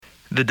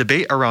The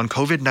debate around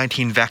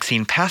COVID-19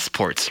 vaccine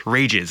passports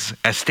rages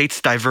as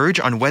states diverge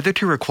on whether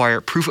to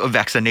require proof of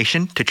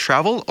vaccination to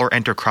travel or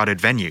enter crowded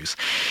venues.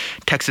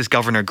 Texas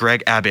Governor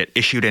Greg Abbott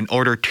issued an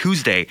order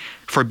Tuesday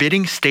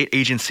forbidding state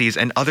agencies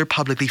and other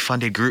publicly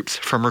funded groups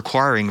from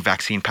requiring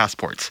vaccine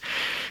passports.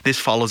 This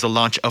follows the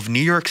launch of New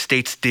York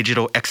State's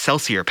digital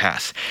Excelsior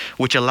Pass,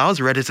 which allows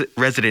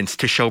residents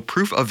to show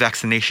proof of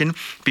vaccination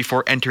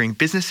before entering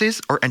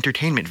businesses or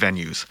entertainment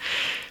venues.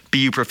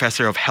 BU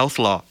Professor of Health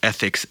Law,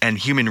 Ethics, and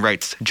Human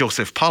Rights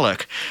Joseph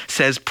Pollack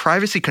says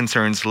privacy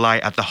concerns lie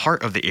at the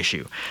heart of the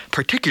issue,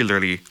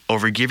 particularly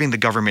over giving the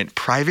government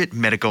private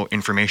medical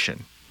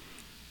information.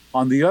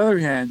 On the other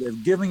hand,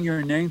 if giving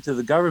your name to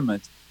the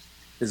government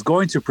is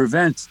going to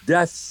prevent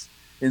deaths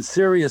in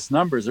serious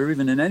numbers or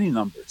even in any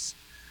numbers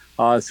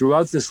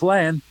throughout this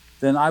land,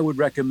 then I would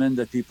recommend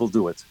that people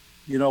do it.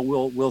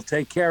 We'll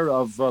take care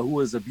of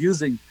who is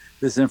abusing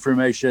this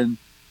information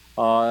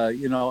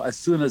as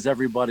soon as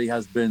everybody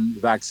has been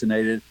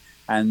vaccinated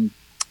and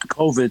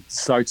COVID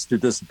starts to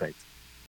dissipate.